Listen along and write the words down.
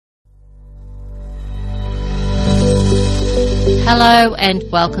Hello and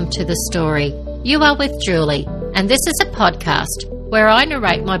welcome to The Story. You are with Julie, and this is a podcast where I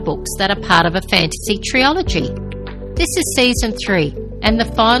narrate my books that are part of a fantasy trilogy. This is Season 3 and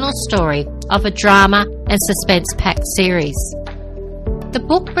the final story of a drama and suspense-packed series. The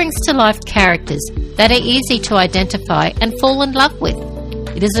book brings to life characters that are easy to identify and fall in love with.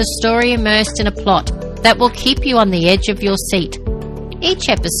 It is a story immersed in a plot that will keep you on the edge of your seat. Each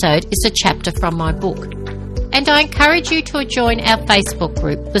episode is a chapter from my book. And I encourage you to join our Facebook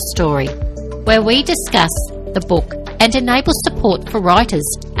group, The Story, where we discuss the book and enable support for writers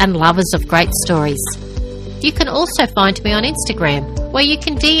and lovers of great stories. You can also find me on Instagram, where you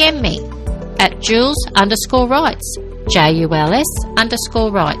can DM me at Jules_writes, JULS_writes.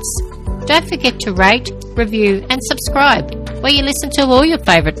 Don't forget to rate, review and subscribe, where you listen to all your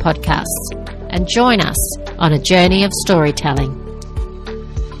favourite podcasts, and join us on a journey of storytelling.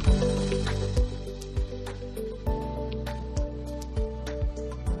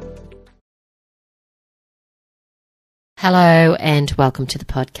 Hello and welcome to the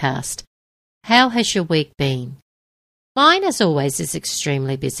podcast. How has your week been? Mine, as always, is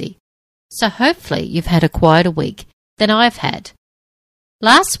extremely busy. So hopefully you've had a quieter week than I've had.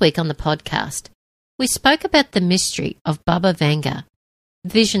 Last week on the podcast, we spoke about the mystery of Baba Vanga,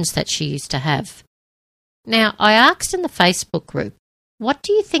 visions that she used to have. Now, I asked in the Facebook group, what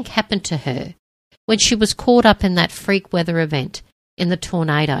do you think happened to her when she was caught up in that freak weather event in the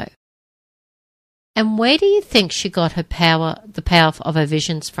tornado? And where do you think she got the power of her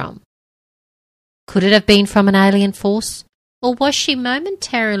visions from? Could it have been from an alien force, or was she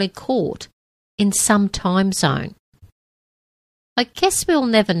momentarily caught in some time zone? I guess we'll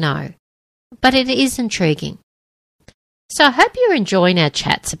never know, but it is intriguing. So I hope you're enjoying our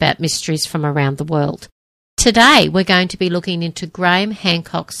chats about mysteries from around the world. Today we're going to be looking into Graham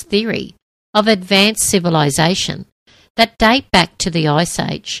Hancock's theory of advanced civilization that date back to the Ice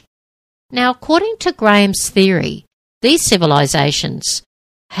Age. Now, according to Graham's theory, these civilizations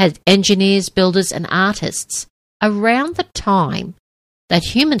had engineers, builders and artists around the time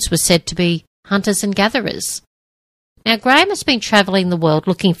that humans were said to be hunters and gatherers. Now, Graham has been travelling the world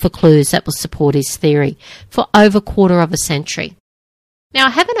looking for clues that will support his theory for over a quarter of a century. Now,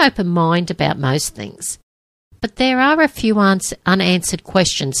 I have an open mind about most things, but there are a few unanswered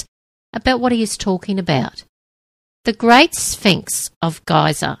questions about what he is talking about. The Great Sphinx of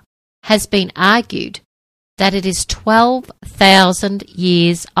Giza has been argued that it is 12,000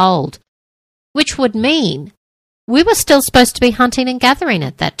 years old, which would mean we were still supposed to be hunting and gathering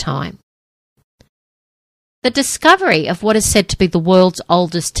at that time. The discovery of what is said to be the world's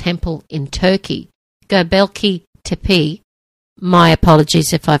oldest temple in Turkey, Göbekli Tepe, my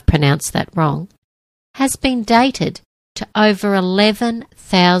apologies if I've pronounced that wrong, has been dated to over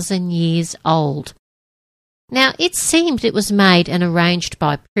 11,000 years old. Now, it seemed it was made and arranged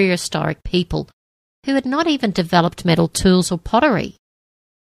by prehistoric people who had not even developed metal tools or pottery.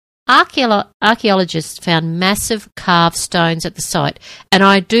 Archaeologists found massive carved stones at the site, and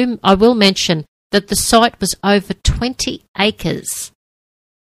I will mention that the site was over 20 acres.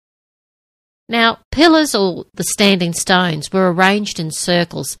 Now, pillars, or the standing stones, were arranged in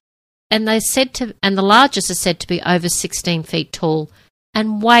circles, and the largest is said to be over 16 feet tall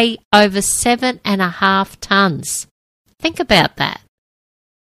and weigh over 7.5 tons. Think about that.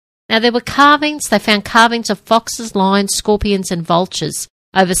 Now, there were carvings. They found carvings of foxes, lions, scorpions and vultures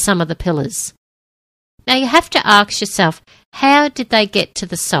over some of the pillars. Now, you have to ask yourself, how did they get to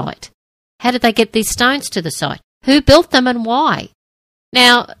the site? How did they get these stones to the site? Who built them and why?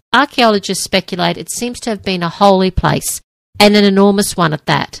 Now, archaeologists speculate it seems to have been a holy place, and an enormous one at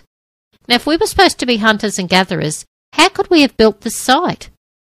that. Now, if we were supposed to be hunters and gatherers, how could we have built this site?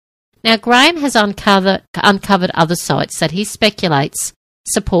 Now, Graham has uncovered other sites that he speculates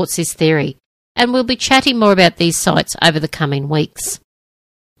supports his theory, and we'll be chatting more about these sites over the coming weeks.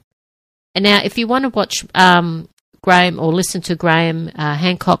 And now, if you want to watch Graham or listen to Graham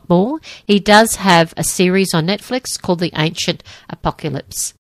Hancock more, he does have a series on Netflix called The Ancient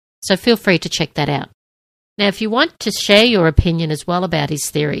Apocalypse. So feel free to check that out. Now, if you want to share your opinion as well about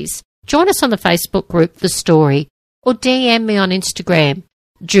his theories, join us on the Facebook group The Story, or DM me on Instagram,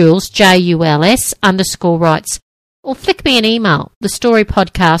 Jules, JULS_writes, or flick me an email,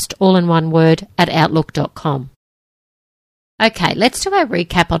 thestorypodcast, all in one word, @outlook.com. Okay, let's do our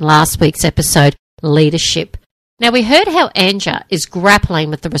recap on last week's episode, Leadership. Now, we heard how Anja is grappling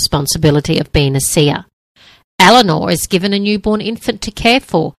with the responsibility of being a seer. Elenore is given a newborn infant to care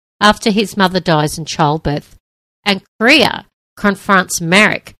for after his mother dies in childbirth, and Krea confronts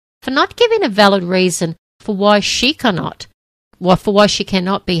Merek for not giving a valid reason for why she cannot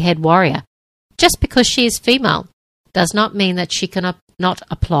be head warrior, just because she is female. does not mean that she cannot not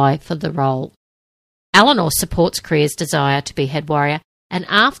apply for the role. Elenore supports Krea's desire to be head warrior, and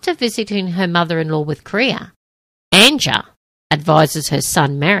after visiting her mother-in-law with Krea, Anja advises her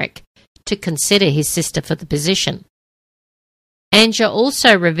son Merek to consider his sister for the position. Anja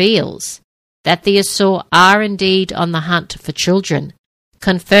also reveals that the Asur are indeed on the hunt for children,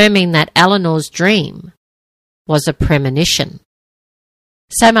 confirming that Elenore's dream was a premonition.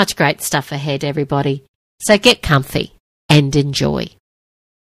 So much great stuff ahead, everybody. So get comfy and enjoy.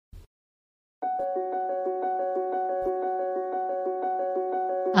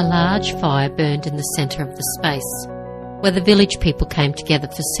 A large fire burned in the centre of the space, where the village people came together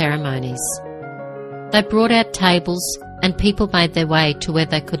for ceremonies. They brought out tables, and people made their way to where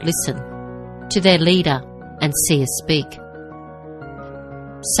they could listen to their leader and see her speak.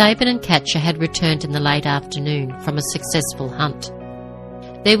 Sabin and Katja had returned in the late afternoon from a successful hunt.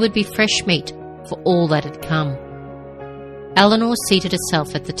 There would be fresh meat for all that had come. Elenore seated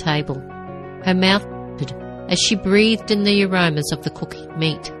herself at the table. Her mouth watered as she breathed in the aromas of the cooking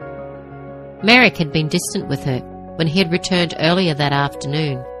meat. Merek had been distant with her when he had returned earlier that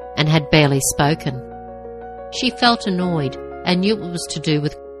afternoon and had barely spoken. She felt annoyed and knew it was to do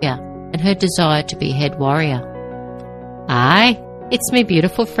with Krea and her desire to be head warrior. "Aye, it's me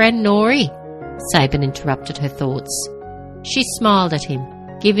beautiful friend Nori," Sabin interrupted her thoughts. She smiled at him,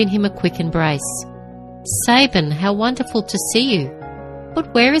 giving him a quick embrace. "Sabin, how wonderful to see you.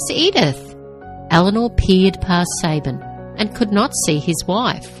 But where is Edith?" Elenore peered past Sabin and could not see his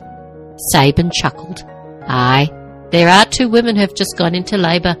wife. Sabin chuckled. "Aye, there are 2 women who have just gone into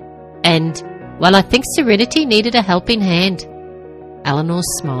labour, and, well, I think Serenity needed a helping hand." Elenore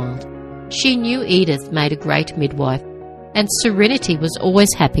smiled. She knew Edith made a great midwife, and Serenity was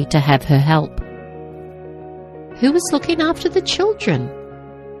always happy to have her help. "Who was looking after the children?"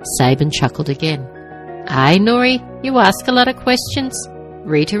 Sabin chuckled again. "Aye, Nori, you ask a lot of questions.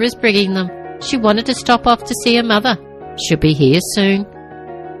 Rita is bringing them. She wanted to stop off to see her mother. She'll be here soon."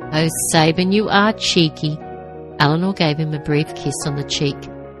 "Oh, Sabin, you are cheeky." Elenore gave him a brief kiss on the cheek,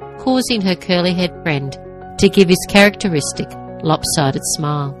 causing her curly-haired friend to give his characteristic lopsided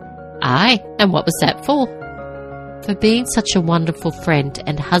smile. "Aye, and what was that for?" "For being such a wonderful friend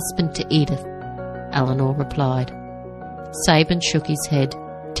and husband to Edith," Elenore replied. Sabin shook his head,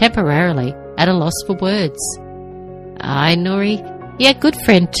 temporarily at a loss for words. "Aye, Nori, yeah, good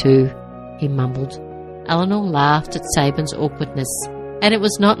friend too," he mumbled. Elenore laughed at Sabin's awkwardness, and it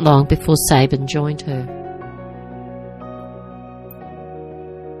was not long before Sabin joined her.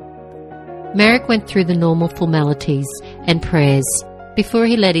 Merek went through the normal formalities and prayers before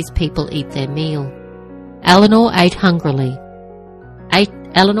he let his people eat their meal. Elenore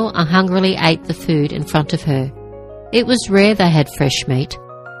hungrily ate the food in front of her. It was rare they had fresh meat.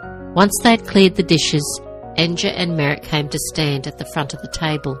 Once they had cleared the dishes, Anja and Merek came to stand at the front of the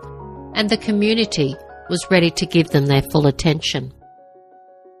table, and the community was ready to give them their full attention.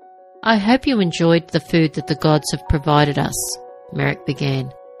 "I hope you enjoyed the food that the gods have provided us," Merek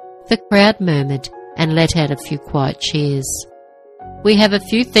began. The crowd murmured and let out a few quiet cheers. "We have a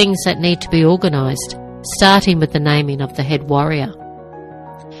few things that need to be organised, starting with the naming of the head warrior."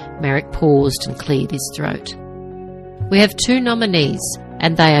 Merek paused and cleared his throat. "We have 2 nominees,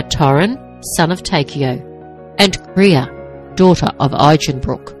 and they are Torren, son of Takeo, and Krea, daughter of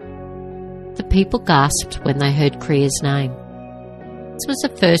Igenbrook." The people gasped when they heard Krea's name. This was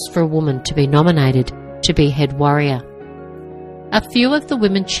a first for a woman to be nominated to be head warrior. A few of the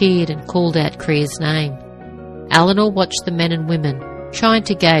women cheered and called out Krea's name. Elenore watched the men and women, trying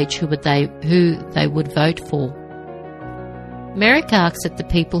to gauge who they would vote for. Merek asked at the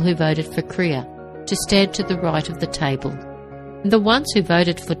people who voted for Krea to stand to the right of the table, and the ones who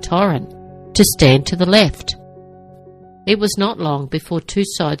voted for Torren to stand to the left. It was not long before 2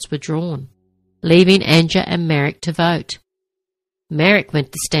 sides were drawn, leaving Anja and Merek to vote. Merek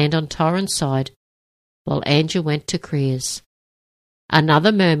went to stand on Torren's side, while Anja went to Krea's.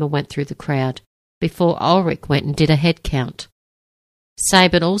 Another murmur went through the crowd before Ulrich went and did a head count.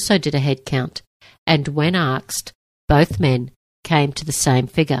 Sabin also did a head count, and when asked, both men came to the same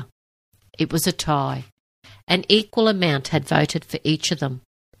figure. It was a tie. An equal amount had voted for each of them.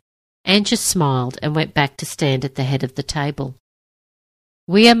 Anja smiled and went back to stand at the head of the table.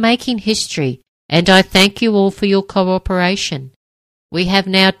 "We are making history, and I thank you all for your cooperation. We have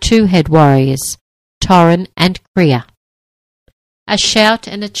now 2 head warriors, Torren and Krea." A shout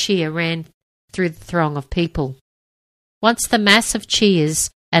and a cheer ran through the throng of people. Once the mass of cheers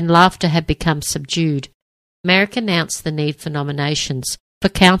and laughter had become subdued, Merek announced the need for nominations for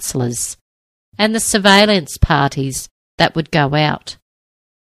councillors and the surveillance parties that would go out.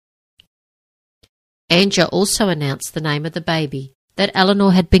 Anja also announced the name of the baby that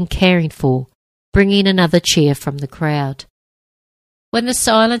Elenore had been caring for, bringing another cheer from the crowd. When the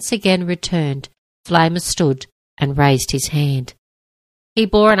silence again returned, Flamer stood and raised his hand. He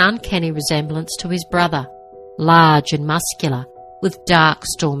bore an uncanny resemblance to his brother, large and muscular, with dark,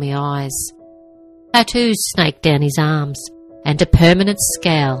 stormy eyes. Tattoos snaked down his arms, and a permanent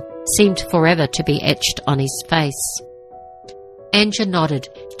scowl seemed forever to be etched on his face. Anja nodded,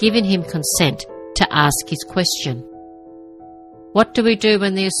 giving him consent to ask his question. "What do we do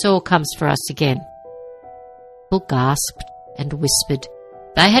when the Asur comes for us again?" People gasped and whispered.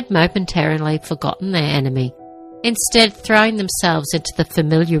 They had momentarily forgotten their enemy, instead throwing themselves into the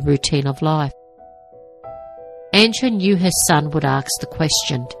familiar routine of life. Anja knew her son would ask the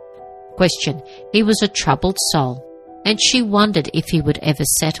question. He was a troubled soul, and she wondered if he would ever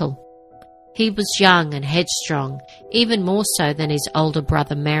settle. He was young and headstrong, even more so than his older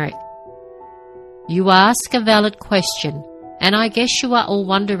brother Merek. "You ask a valid question, and I guess you are all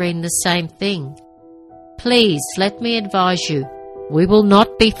wondering the same thing. Please let me advise you, we will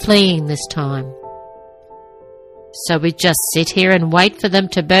not be fleeing this time." "So we just sit here and wait for them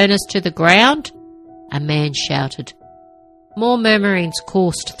to burn us to the ground?" a man shouted. More murmurings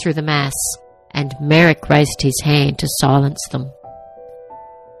coursed through the mass, and Merek raised his hand to silence them.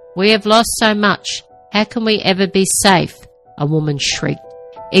 "We have lost so much, how can we ever be safe?" a woman shrieked,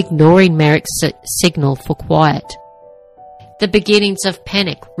 ignoring Merek's signal for quiet. The beginnings of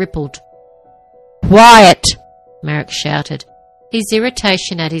panic rippled. "Quiet!" Merek shouted. His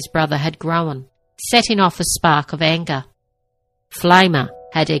irritation at his brother had grown, setting off a spark of anger. Flamer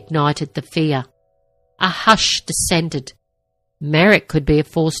had ignited the fear. A hush descended. Merek could be a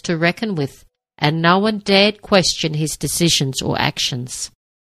force to reckon with, and no one dared question his decisions or actions.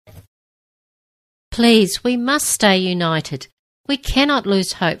 "Please, we must stay united. We cannot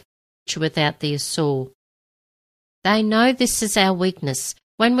lose hope without the Asur. They know this is our weakness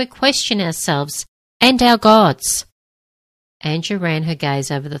when we question ourselves and our gods." Anja ran her gaze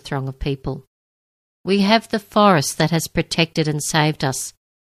over the throng of people. "We have the forest that has protected and saved us,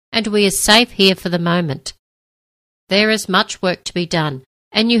 and we are safe here for the moment. There is much work to be done,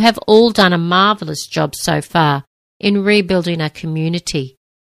 and you have all done a marvellous job so far in rebuilding our community.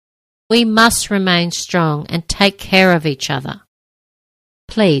 We must remain strong and take care of each other.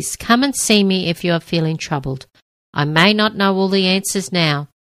 Please come and see me if you are feeling troubled. I may not know all the answers now,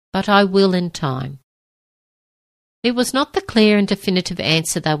 but I will in time." It was not the clear and definitive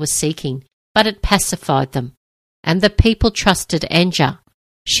answer they were seeking, but it pacified them, and the people trusted Anja.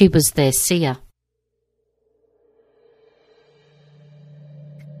 She was their seer.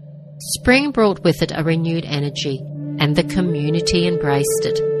 Spring brought with it a renewed energy, and the community embraced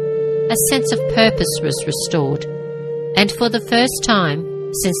it. A sense of purpose was restored, and for the first time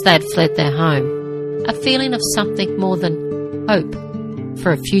since they had fled their home, a feeling of something more than hope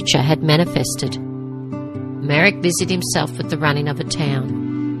for a future had manifested. Merek busied himself with the running of a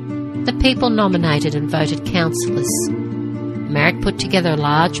town. The people nominated and voted councillors. Merek put together a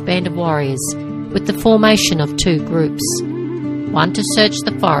large band of warriors with the formation of two groups, one to search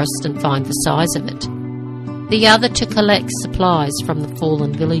the forest and find the size of it, the other to collect supplies from the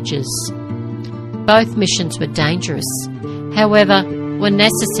fallen villages. Both missions were dangerous, however, were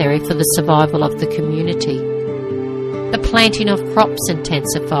necessary for the survival of the community. The planting of crops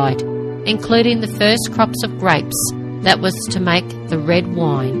intensified, including the first crops of grapes that was to make the red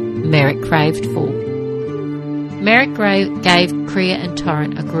wine Merek craved for. Merek gave Krea and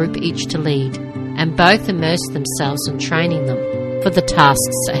Torrent a group each to lead, and both immersed themselves in training them for the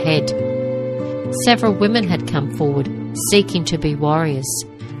tasks ahead. Several women had come forward, seeking to be warriors,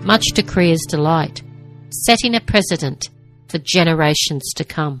 much to Krea's delight, setting a precedent for generations to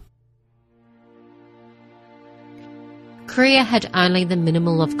come. Krea had only the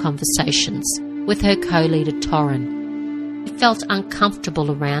minimal of conversations with her co-leader Torrent. She felt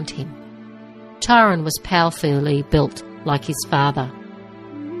uncomfortable around him. Torrent was powerfully built like his father.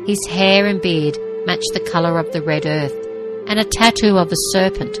 His hair and beard matched the colour of the red earth, and a tattoo of a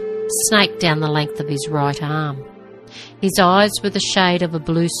serpent snaked down the length of his right arm. His eyes were the shade of a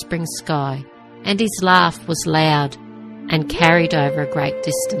blue spring sky, and his laugh was loud and carried over a great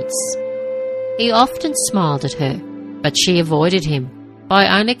distance. He often smiled at her, but she avoided him by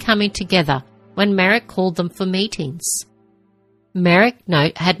only coming together when Merek called them for meetings. Merek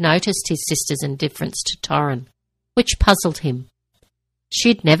had noticed his sister's indifference to Torrent, which puzzled him. She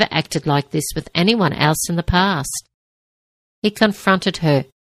had never acted like this with anyone else in the past. He confronted her,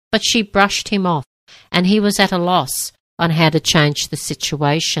 but she brushed him off, and he was at a loss on how to change the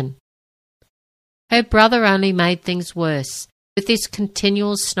situation. Her brother only made things worse, with with his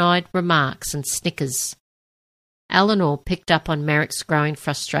continual snide remarks and snickers. Elenore picked up on Merek's growing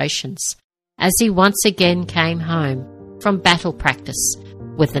frustrations as he once again came home from battle practice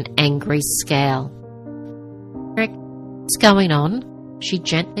with an angry scowl. "Merek, what's going on?" She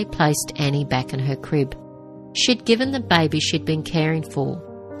gently placed Annie back in her crib. She'd given the baby she'd been caring for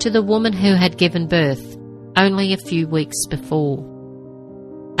to the woman who had given birth only a few weeks before.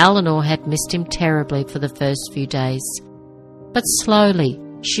 Elenore had missed him terribly for the first few days, but slowly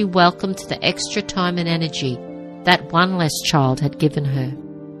she welcomed the extra time and energy that one less child had given her.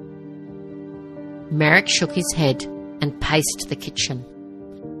 Merek shook his head and paced the kitchen.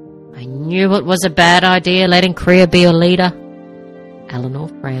 "I knew it was a bad idea letting Krea be a leader."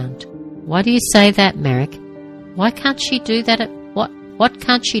 Elenore frowned. "Why do you say that, Merek? Why can't she do that? What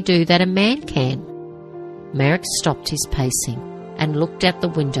can't she do that a man can?" Merek stopped his pacing and looked out the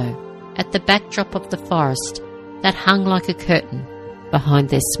window at the backdrop of the forest that hung like a curtain behind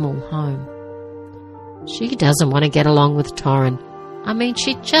their small home. "She doesn't want to get along with Torren.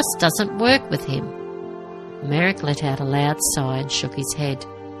 She just doesn't work with him." Merek let out a loud sigh and shook his head.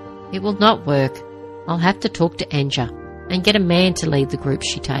 "It will not work. I'll have to talk to Anja and get a man to lead the group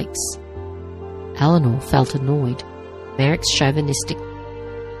she takes." Elenore felt annoyed. Merek's chauvinistic.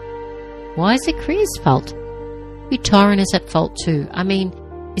 "Why is it Krea's fault? Torren is at fault too.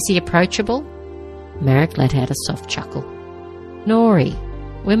 Is he approachable?" Merek let out a soft chuckle. "Nori,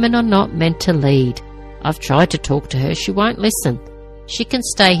 women are not meant to lead. I've tried to talk to her. She won't listen. She can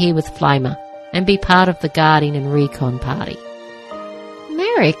stay here with Flamer and be part of the guarding and recon party."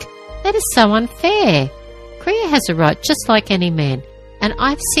 "Merek, that is so unfair. Krea has a right just like any man, and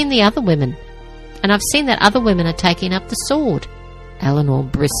I've seen the other women. And I've seen that other women are taking up the sword."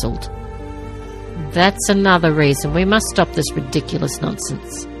 Elenore bristled. "That's another reason we must stop this ridiculous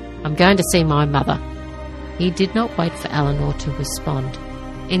nonsense. I'm going to see my mother." He did not wait for Elenore to respond.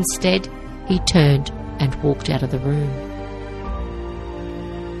 Instead, he turned and walked out of the room.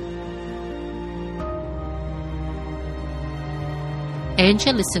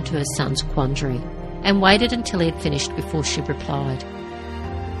 Anja listened to her son's quandary and waited until he had finished before she replied.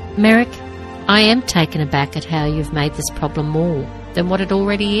 "Merek, I am taken aback at how you've made this problem more than what it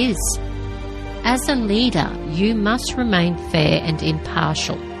already is. As a leader, you must remain fair and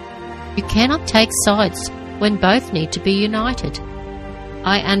impartial. You cannot take sides when both need to be united.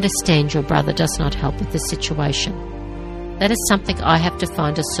 I understand your brother does not help with the situation. That is something I have to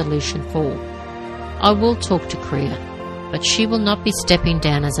find a solution for. I will talk to Krea, but she will not be stepping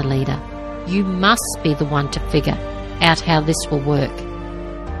down as a leader. You must be the one to figure out how this will work."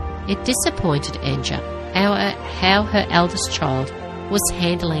 It disappointed Anja how her eldest child was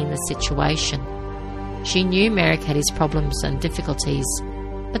handling the situation. She knew Merek had his problems and difficulties,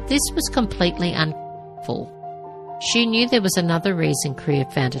 but this was completely uncalled. She knew there was another reason Krea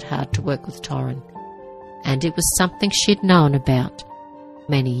found it hard to work with Torren, and it was something she'd known about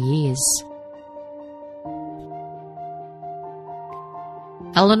many years.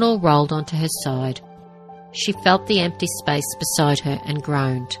 Elenore rolled onto her side. She felt the empty space beside her and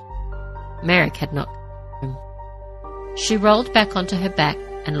groaned. Merek had not come. She rolled back onto her back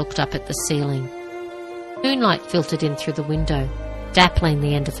and looked up at the ceiling. Moonlight filtered in through the window, dappling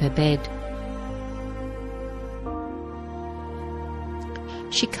the end of her bed.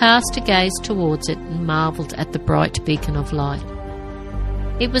 She cast a gaze towards it and marvelled at the bright beacon of light.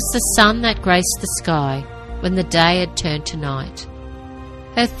 It was the sun that graced the sky when the day had turned to night.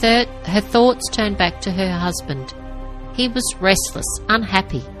 Her thoughts turned back to her husband. He was restless,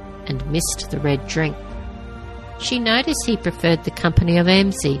 unhappy, and missed the red drink. She noticed he preferred the company of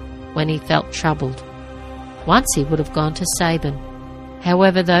Emzy when he felt troubled. Once he would have gone to Sabin.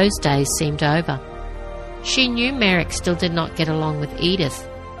 However, those days seemed over. She knew Merek still did not get along with Edith,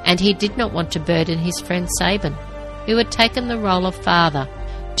 and he did not want to burden his friend Sabin, who had taken the role of father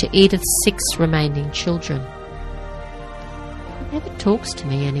to Edith's 6 remaining children. "He never talks to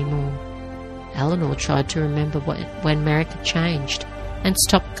me anymore." Elenore tried to remember when Merek had changed and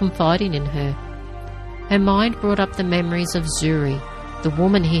stopped confiding in her. Her mind brought up the memories of Zuri, the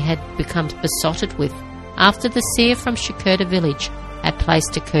woman he had become besotted with after the seer from Shakurta village had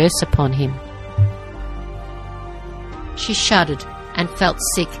placed a curse upon him. She shuddered and felt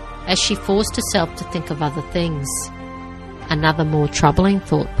sick as she forced herself to think of other things. Another more troubling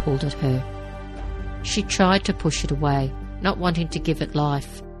thought pulled at her. She tried to push it away, not wanting to give it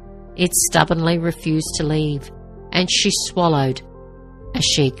life. It stubbornly refused to leave, and she swallowed as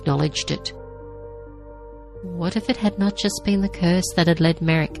she acknowledged it. What if it had not just been the curse that had led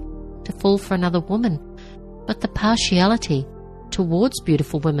Merek to fall for another woman, but the partiality towards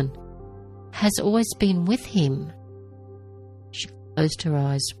beautiful women has always been with him? Closed her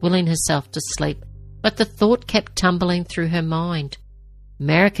eyes, willing herself to sleep, but the thought kept tumbling through her mind.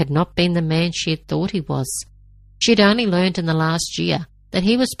 Merek had not been the man she had thought he was. She had only learned in the last year that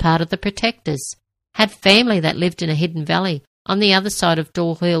he was part of the Protectors, had family that lived in a hidden valley on the other side of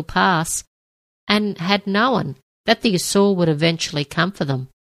Dorhill Pass, and had known that the Asur would eventually come for them.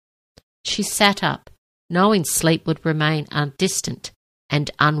 She sat up, knowing sleep would remain a distant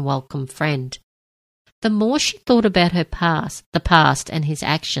and unwelcome friend. The more she thought about the past and his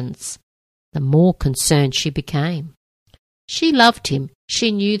actions, the more concerned she became. She loved him.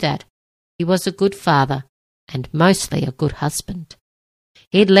 She knew that. He was a good father and mostly a good husband.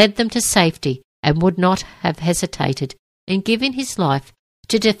 He had led them to safety and would not have hesitated in giving his life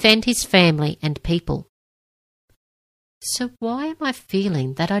to defend his family and people. So why am I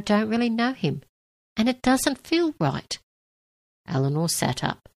feeling that I don't really know him, and it doesn't feel right? Elenore sat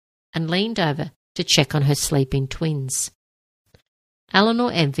up and leaned over to check on her sleeping twins.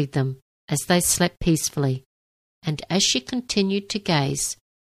 Elenore envied them as they slept peacefully, and as she continued to gaze,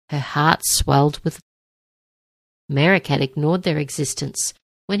 her heart swelled with. Merek had ignored their existence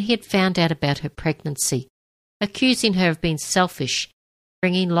when he had found out about her pregnancy, accusing her of being selfish,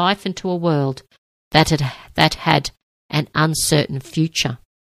 bringing life into a world that had an uncertain future.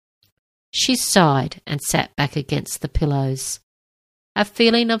 She sighed and sat back against the pillows. A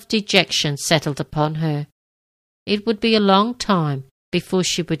feeling of dejection settled upon her. It would be a long time before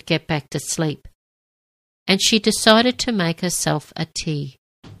she would get back to sleep, and she decided to make herself a tea.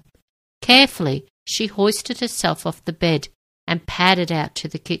 Carefully, she hoisted herself off the bed and padded out to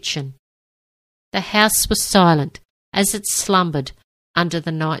the kitchen. The house was silent as it slumbered under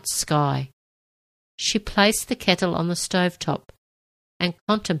the night sky. She placed the kettle on the stovetop and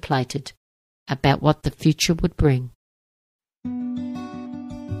contemplated about what the future would bring.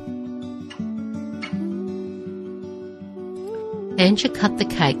 Andrew cut the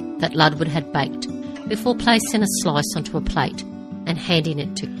cake that Ludwig had baked before placing a slice onto a plate and handing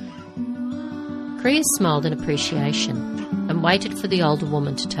it to Krea. Smiled in appreciation and waited for the older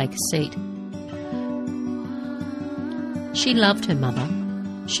woman to take a seat. She loved her mother.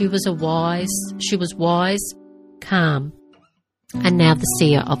 She was wise, calm, and now the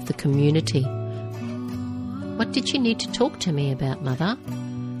seer of the community. What did you need to talk to me about, Mother?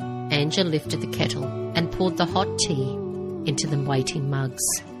 Angela lifted the kettle and poured the hot tea into the waiting mugs.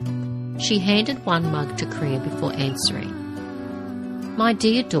 She handed one mug to Krea before answering. My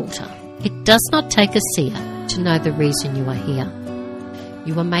dear daughter, it does not take a seer to know the reason you are here.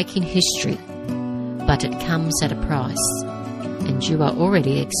 You are making history, but it comes at a price, and you are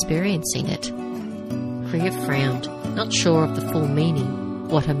already experiencing it. Krea frowned, not sure of the full meaning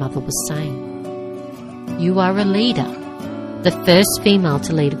what her mother was saying. You are a leader, the first female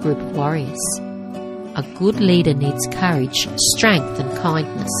to lead a group of warriors. A good leader needs courage, strength and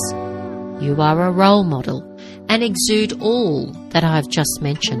kindness. You are a role model and exude all that I have just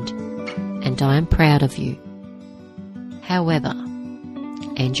mentioned, and I am proud of you. However,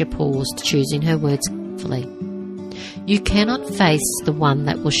 Anja paused, choosing her words carefully. You cannot face the one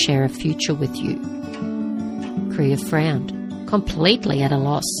that will share a future with you. Krea frowned, completely at a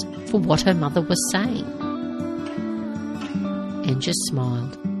loss for what her mother was saying. Anja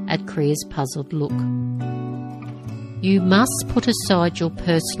smiled at Krea's puzzled look. You must put aside your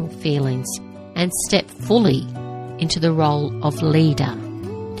personal feelings and step fully into the role of leader.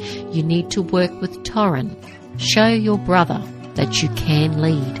 You need to work with Torren. Show your brother that you can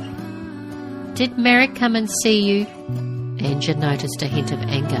lead. Did Merek come and see you? Anja noticed a hint of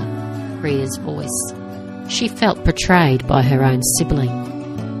anger in Krea's voice. She felt betrayed by her own sibling.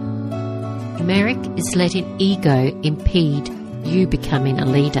 Merek is letting ego impede you becoming a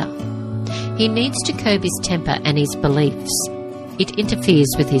leader. He needs to curb his temper and his beliefs. It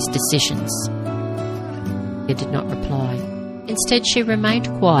interferes with his decisions. She did not reply. Instead, she remained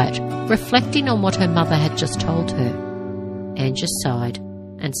quiet, reflecting on what her mother had just told her. Anja sighed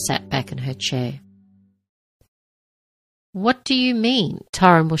and sat back in her chair. What do you mean,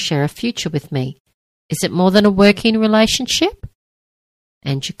 Torren will share a future with me? Is it more than a working relationship?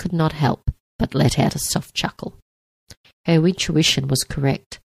 Anja could not help but let out a soft chuckle. Her intuition was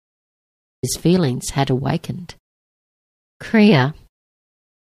correct. His feelings had awakened. Krea,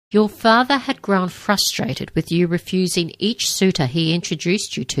 your father had grown frustrated with you refusing each suitor he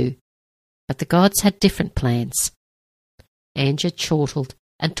introduced you to, but the gods had different plans. Anja chortled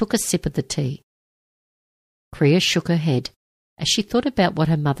and took a sip of the tea. Krea shook her head as she thought about what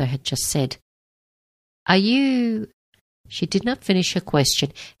her mother had just said. Are you... She did not finish her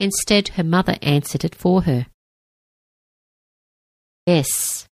question. Instead, her mother answered it for her.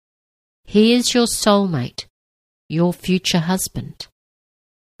 Yes, he is your soulmate. your future husband.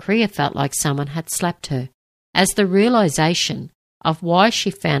 Krea felt like someone had slapped her, as the realization of why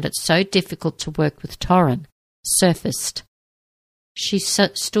she found it so difficult to work with Torrin surfaced. She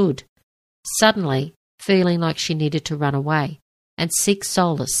stood, suddenly feeling like she needed to run away and seek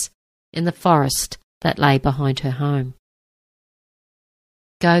solace in the forest that lay behind her home.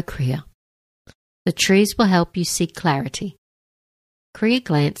 Go, Krea. The trees will help you seek clarity. Krea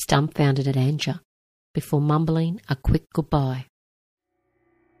glanced dumbfounded at Anja before mumbling a quick goodbye.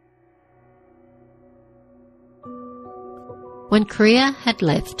 When Krea had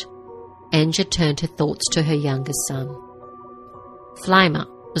left, Anja turned her thoughts to her younger son. Flamer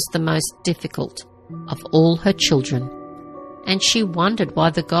was the most difficult of all her children, and she wondered why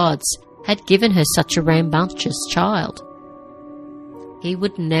the gods had given her such a rambunctious child. He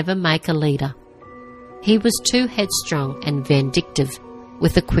would never make a leader. He was too headstrong and vindictive,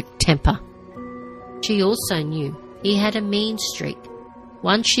 with a quick temper. She also knew he had a mean streak,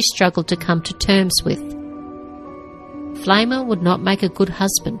 one she struggled to come to terms with. Flamer would not make a good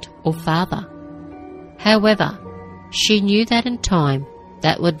husband or father. However, she knew that in time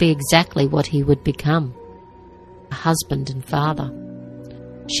that would be exactly what he would become, a husband and father.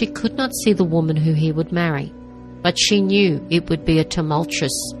 She could not see the woman who he would marry, but she knew it would be a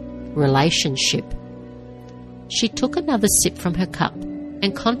tumultuous relationship. She took another sip from her cup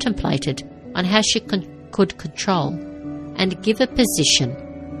and contemplated on how she could control and give a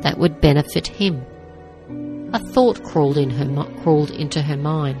position that would benefit him. A thought crawled into her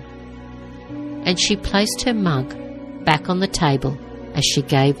mind, and she placed her mug back on the table as she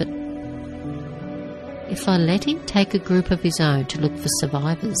gave it. If I let him take a group of his own to look for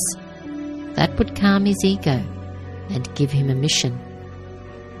survivors, that would calm his ego and give him a mission.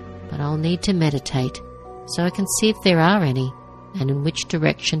 But I'll need to meditate so I can see if there are any and in which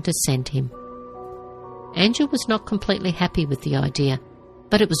direction to send him. Anja was not completely happy with the idea,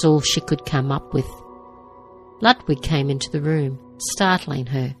 but it was all she could come up with. Ludwig came into the room, startling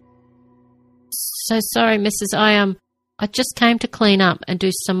her. So sorry, Mrs. I just came to clean up and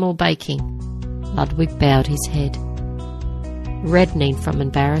do some more baking. Ludwig bowed his head, reddening from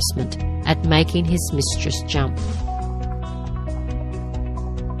embarrassment at making his mistress jump.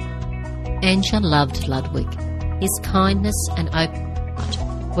 Anja loved Ludwig. His kindness and open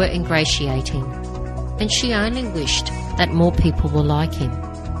heart were ingratiating, and she only wished that more people were like him.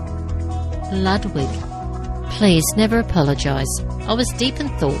 Ludwig, please never apologise. I was deep in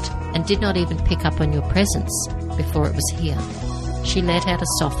thought and did not even pick up on your presence before it was here. She let out a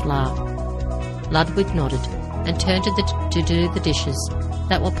soft laugh. Ludwig nodded and turned to do the dishes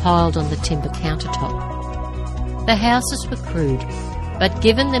that were piled on the timber countertop. The houses were crude, but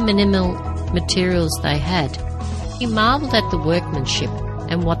given the minimal materials they had, he marvelled at the workmanship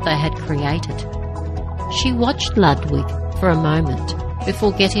and what they had created. She watched Ludwig for a moment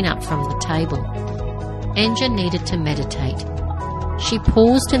before getting up from the table. Anja needed to meditate. She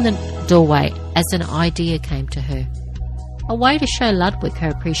paused in the doorway as an idea came to her, a way to show Ludwig her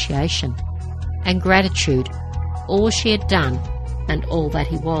appreciation and gratitude, all she had done and all that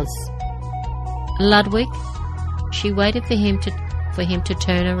he was. Ludwig, she waited for him to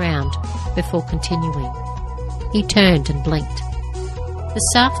turn around before continuing. He turned and blinked.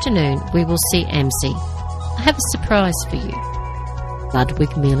 This afternoon we will see Amzi. I have a surprise for you.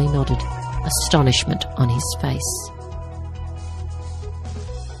 Ludwig merely nodded, astonishment on his face.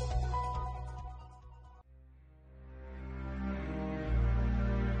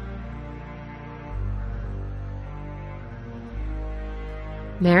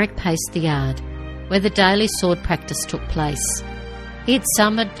 Merek paced the yard, where the daily sword practice took place. He had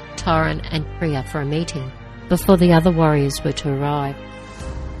summoned Torrin and Krea for a meeting before the other warriors were to arrive.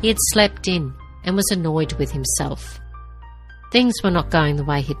 He had slept in and was annoyed with himself. Things were not going the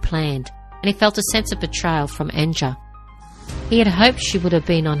way he'd planned, and he felt a sense of betrayal from Anja. He had hoped she would have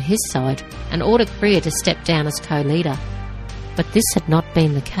been on his side and ordered Krea to step down as co-leader, but this had not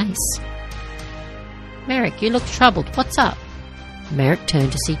been the case. Merek, you look troubled. What's up? Merek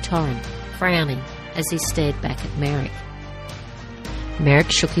turned to see Torrin, frowning as he stared back at Merek.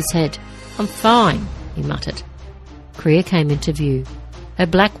 Merek shook his head. I'm fine, he muttered. Krea came into view, her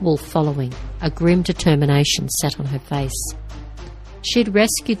black wolf following. A grim determination sat on her face. She had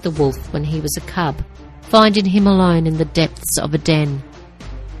rescued the wolf when he was a cub, finding him alone in the depths of a den.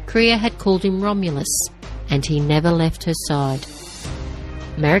 Krea had called him Romulus, and he never left her side.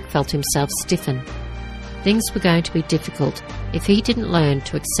 Merek felt himself stiffen. Things were going to be difficult if he didn't learn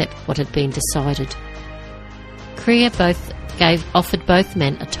to accept what had been decided. Krea offered both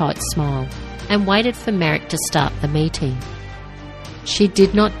men a tight smile and waited for Merek to start the meeting. She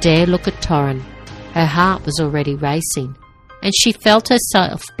did not dare look at Torrin, Her heart was already racing, and she felt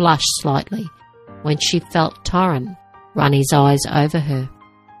herself blush slightly when she felt Torren run his eyes over her.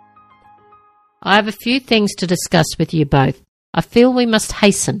 "I have a few things to discuss with you both. I feel we must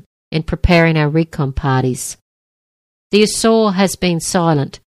hasten in preparing our recon parties. The Asur has been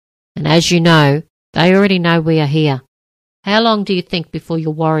silent, and as you know, they already know we are here. How long do you think before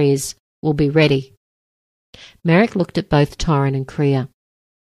your warriors will be ready?" Merek looked at both Torren and Krea.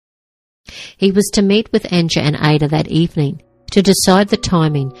 He was to meet with Anja and Ada that evening to decide the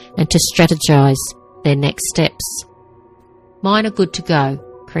timing and to strategize their next steps. "Mine are good to go,"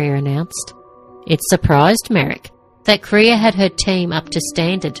 Krea announced. It surprised Merek that Krea had her team up to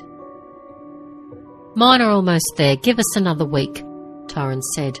standard. "Mine are almost there. Give us another week," Torren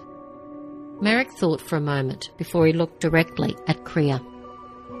said. Merek thought for a moment before he looked directly at Krea.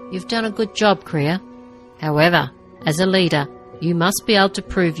 "You've done a good job, Krea. However, as a leader, you must be able to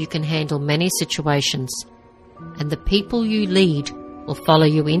prove you can handle many situations, and the people you lead will follow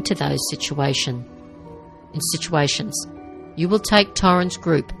you into those situations. You will take Torren's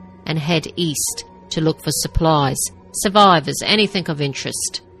group and head east to look for supplies, survivors, anything of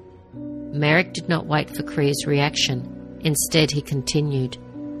interest." Merek did not wait for Krea's reaction. Instead, he continued,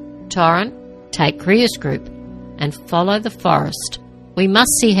 "Torren, take Krea's group and follow the forest. We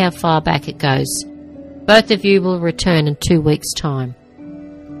must see how far back it goes. Both of you will return in 2 weeks' time."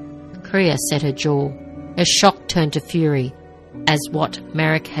 Krea set her jaw. Her shock turned to fury as what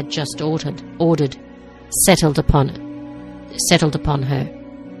Merek had just ordered settled upon her.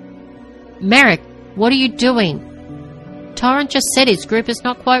 "Merek, what are you doing? Torren just said his group is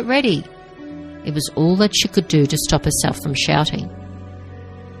not quite ready." It was all that she could do to stop herself from shouting.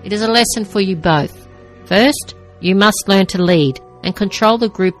 "It is a lesson for you both. First, you must learn to lead and control the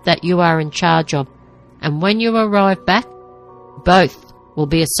group that you are in charge of, and when you arrive back, both will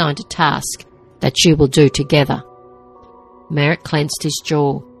be assigned a task that you will do together." Merek clenched his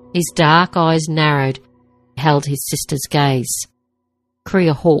jaw. His dark eyes narrowed, held his sister's gaze.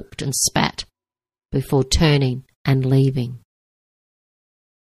 Krea hawked and spat before turning and leaving.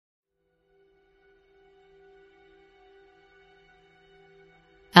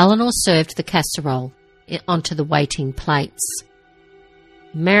 Elenore served the casserole onto the waiting plates.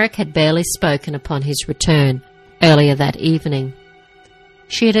 Merek had barely spoken upon his return earlier that evening.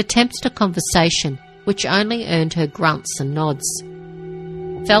 She had attempted a conversation which only earned her grunts and nods,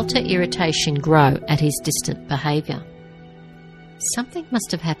 felt her irritation grow at his distant behaviour. Something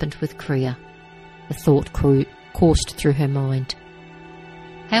must have happened with Krea, the thought coursed through her mind.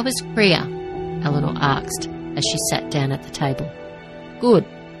 "How is Krea?" Elenore asked as she sat down at the table. "Good.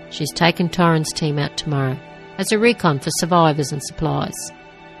 She's taken Torren's team out tomorrow as a recon for survivors and supplies."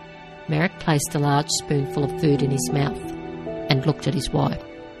 Merek placed a large spoonful of food in his mouth and looked at his wife.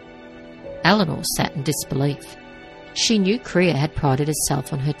 Elenore sat in disbelief. She knew Krea had prided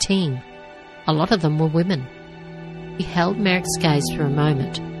herself on her team. A lot of them were women. He held Merek's gaze for a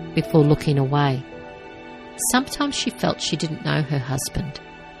moment before looking away. Sometimes she felt she didn't know her husband,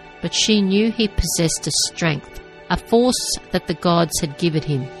 but she knew he possessed a strength, a force that the gods had given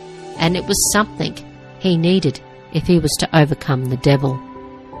him, and it was something he needed if he was to overcome the devil.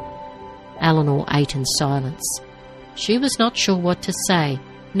 Elenore ate in silence. She was not sure what to say,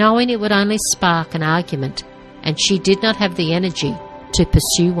 knowing it would only spark an argument, and she did not have the energy to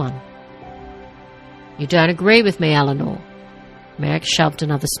pursue one. "You don't agree with me, Elenore?" Merek shoved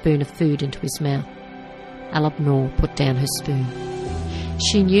another spoon of food into his mouth. Elenore put down her spoon.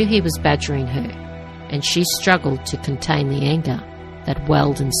 She knew he was badgering her, and she struggled to contain the anger that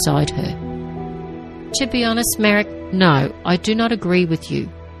welled inside her. "To be honest, Merek, no, I do not agree with you.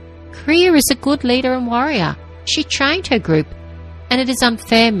 Krea is a good leader and warrior. She trained her group, and it is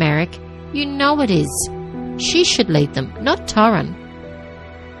unfair, Merek. You know it is. She should lead them, not Torren."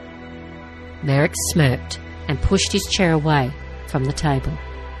 Merek smirked and pushed his chair away from the table.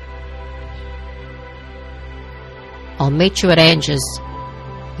 "I'll meet you at Anja's."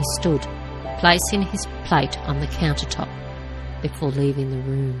 He stood, placing his plate on the countertop before leaving the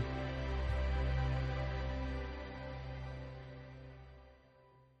room.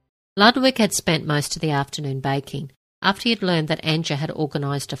 Ludwig had spent most of the afternoon baking after he had learned that Anja had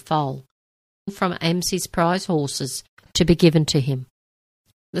organised a foal from Amsie's prize horses to be given to him.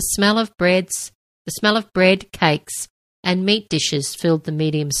 The smell of bread, cakes, and meat dishes filled the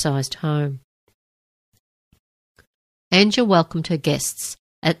medium-sized home. Anja welcomed her guests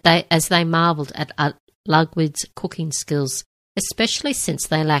as they marvelled at Ludwig's cooking skills, especially since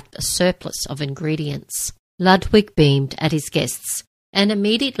they lacked a surplus of ingredients. Ludwig beamed at his guests and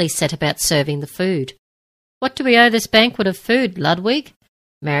immediately set about serving the food. "What do we owe this banquet of food, Ludwig?"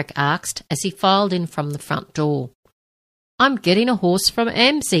 Merek asked as he filed in from the front door. "I'm getting a horse from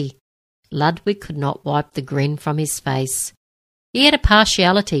Amsey." Ludwig could not wipe the grin from his face. He had a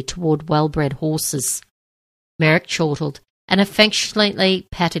partiality toward well-bred horses. Merek chortled and affectionately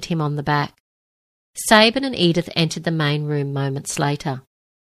patted him on the back. Sabin and Edith entered the main room moments later.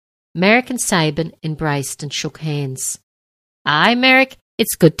 Merek and Sabin embraced and shook hands. "Aye, Merek,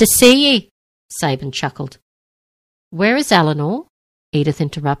 it's good to see ye," Sabin chuckled. "Where is Elenore?" Edith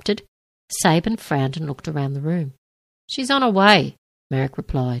interrupted. Sabin frowned and looked around the room. "She's on her way," Merek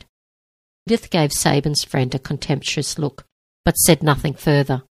replied. Edith gave Sabin's friend a contemptuous look, but said nothing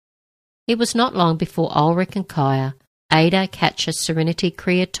further. It was not long before Ulrich and Krea, Ada, Katja, Serenity,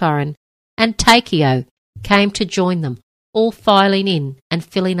 Krea, Torren, and Takeo came to join them, all filing in and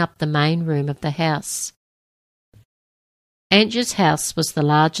filling up the main room of the house. Anja's house was the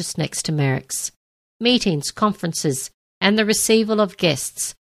largest next to Merek's. Meetings, conferences, and the receival of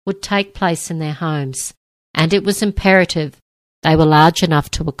guests would take place in their homes, and it was imperative they were large enough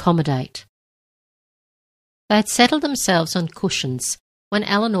to accommodate. They had settled themselves on cushions when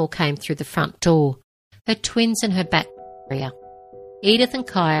Elenore came through the front door, her twins in her back area. Edith and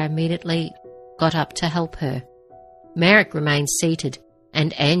Krea immediately got up to help her. Merek remained seated,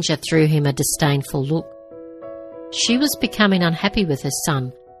 and Anja threw him a disdainful look. She was becoming unhappy with her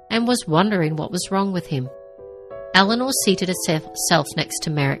son and was wondering what was wrong with him. Elenore seated herself next to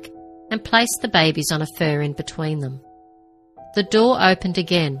Merek and placed the babies on a fur in between them. The door opened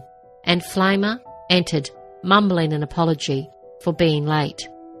again, and Flamer entered, mumbling an apology for being late.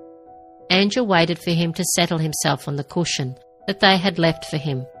 Anja waited for him to settle himself on the cushion that they had left for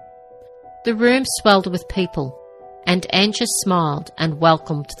him. The room swelled with people, and Anja smiled and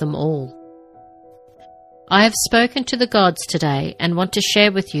welcomed them all. "I have spoken to the gods today and want to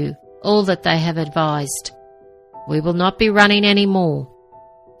share with you all that they have advised. We will not be running any more.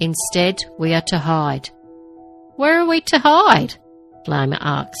 Instead, we are to hide." "Where are we to hide?" Flamer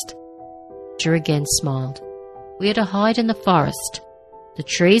asked. Anja again smiled. "We are to hide in the forest. The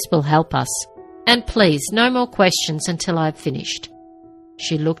trees will help us. And please, no more questions until I have finished."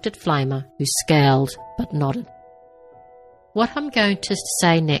 She looked at Flamer, who scowled but nodded. "What I'm going to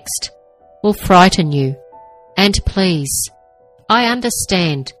say next will frighten you. And please, I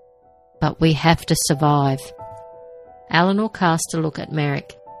understand, but we have to survive." Elenore cast a look at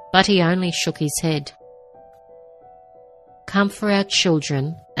Merek, but he only shook his head. "Come for our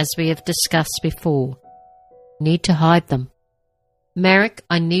children, as we have discussed before. Need to hide them. Merek,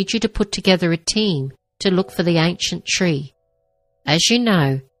 I need you to put together a team to look for the ancient tree. As you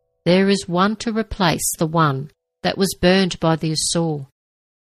know, there is one to replace the one that was burned by the Asur.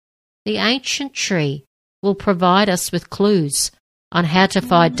 The ancient tree will provide us with clues on how to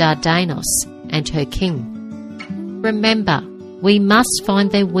find Dardanos and her king. Remember, we must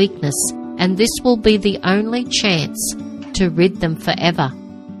find their weakness, and this will be the only chance to rid them forever.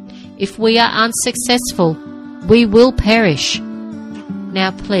 If we are unsuccessful, we will perish.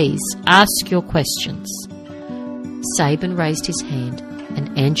 Now please, ask your questions." Sabin raised his hand, and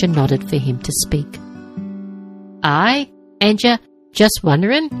Anja nodded for him to speak. "Aye, Anja, just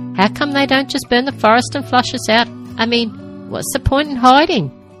wondering, how come they don't just burn the forest and flush us out? I mean, what's the point in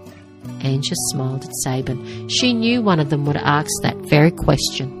hiding?" Anja smiled at Sabin. She knew one of them would ask that very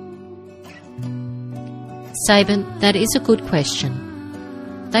question. "Sabin, that is a good question.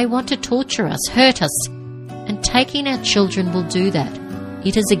 They want to torture us, hurt us, and taking our children will do that.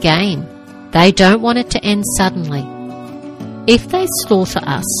 It is a game. They don't want it to end suddenly. If they slaughter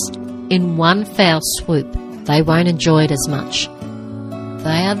us in one foul swoop, they won't enjoy it as much.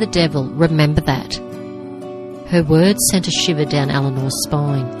 They are the devil, remember that." Her words sent a shiver down Eleanor's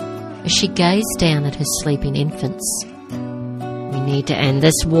spine as she gazed down at her sleeping infants. "We need to end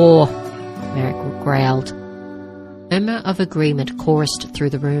this war," Merek growled. A murmur of agreement chorused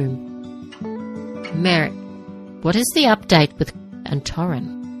through the room. "Merek, what is the update with and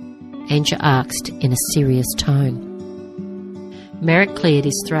Torren?" Anja asked in a serious tone. Merek cleared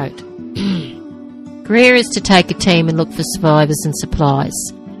his throat. "Krea is to take a team and look for survivors and supplies.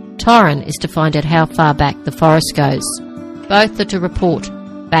 Torren is to find out how far back the forest goes. Both are to report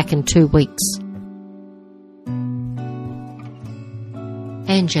back in 2 weeks."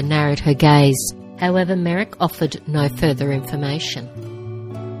 Anja narrowed her gaze. However, Merek offered no further information.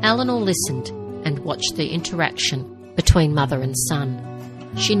 Elenore listened and watched the interaction between mother and son.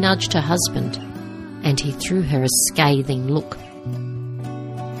 She nudged her husband, and he threw her a scathing look.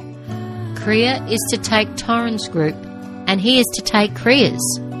 "Krea is to take Torren's group, and he is to take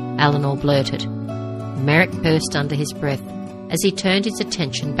Krea's," Elenore blurted. Merek cursed under his breath as he turned his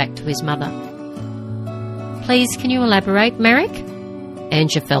attention back to his mother. "Please, can you elaborate, Merek?"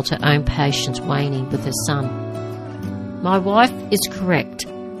 Anja felt her own patience waning with her son. My wife is correct.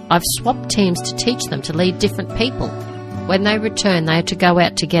 I've swapped teams to teach them to lead different people. When they return, they are to go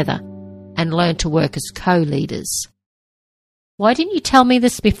out together and learn to work as co-leaders. Why didn't you tell me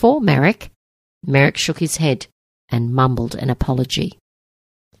this before, Merek? Merek shook his head and mumbled an apology.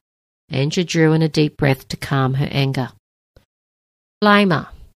 Anja drew in a deep breath to calm her anger. Flamer,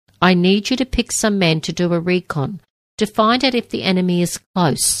 I need you to pick some men to do a recon to find out if the enemy is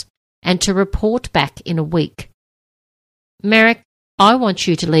close and to report back in a week. Merek, I want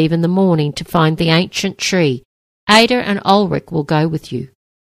you to leave in the morning to find the ancient tree. Ada and Ulrich will go with you.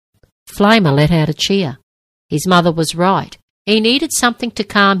 Flamer let out a cheer. His mother was right. He needed something to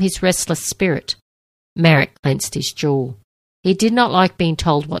calm his restless spirit. Merek clenched his jaw. He did not like being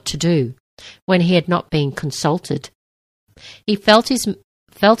told what to do when he had not been consulted. He felt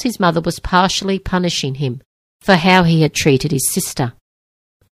his mother was partially punishing him for how he had treated his sister.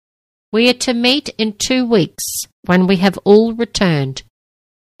 We are to meet in 2 weeks when we have all returned.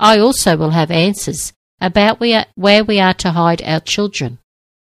 I also will have answers about where we are to hide our children.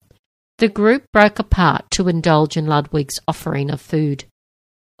 The group broke apart to indulge in Ludwig's offering of food.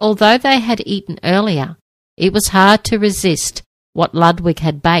 Although they had eaten earlier, it was hard to resist what Ludwig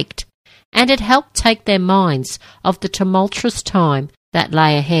had baked, and it helped take their minds off the tumultuous time that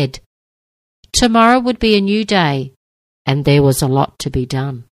lay ahead. Tomorrow would be a new day, and there was a lot to be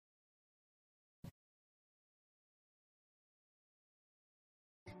done.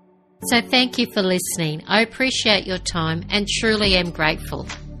 So thank you for listening. I appreciate your time and truly am grateful.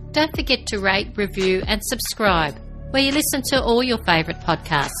 Don't forget to rate, review and subscribe where you listen to all your favourite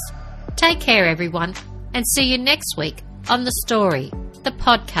podcasts. Take care, everyone, and see you next week on The Story, the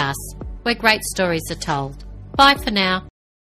podcast where great stories are told. Bye for now.